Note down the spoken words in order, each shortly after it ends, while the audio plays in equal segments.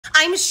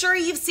I'm sure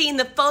you've seen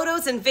the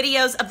photos and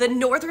videos of the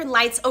northern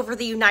lights over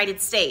the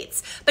United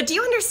States, but do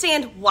you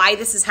understand why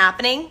this is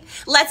happening?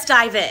 Let's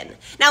dive in.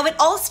 Now, it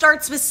all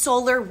starts with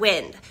solar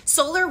wind.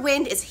 Solar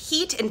wind is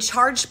heat and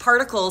charged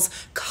particles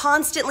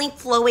constantly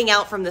flowing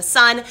out from the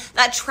sun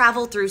that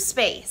travel through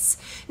space.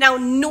 Now,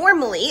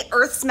 normally,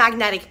 Earth's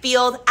magnetic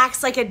field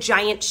acts like a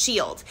giant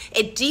shield.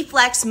 It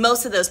deflects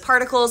most of those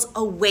particles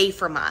away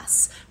from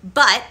us.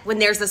 But when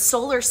there's a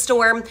solar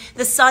storm,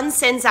 the sun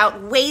sends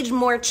out way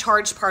more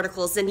charged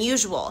particles than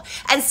usual,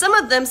 and some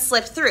of them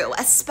slip through,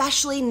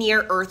 especially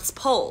near Earth's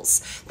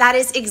poles. That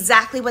is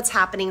exactly what's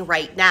happening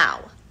right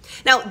now.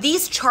 Now,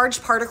 these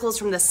charged particles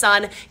from the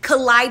sun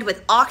collide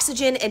with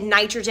oxygen and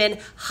nitrogen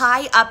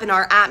high up in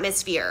our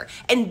atmosphere,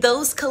 and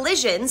those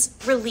collisions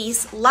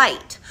release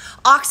light.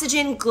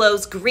 Oxygen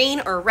glows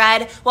green or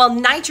red, while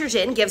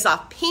nitrogen gives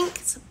off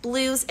pinks,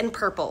 blues, and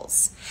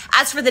purples.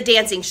 As for the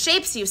dancing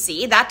shapes you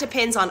see, that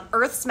depends on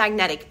Earth's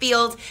magnetic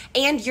field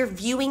and your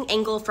viewing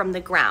angle from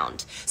the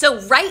ground. So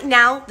right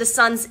now, the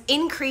sun's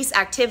increased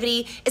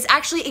activity is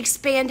actually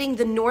expanding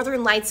the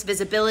northern lights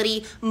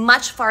visibility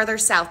much farther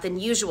south than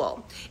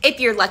usual. If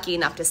you're lucky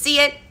enough to see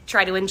it,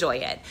 try to enjoy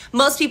it.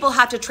 Most people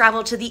have to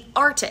travel to the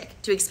Arctic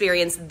to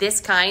experience this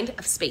kind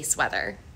of space weather.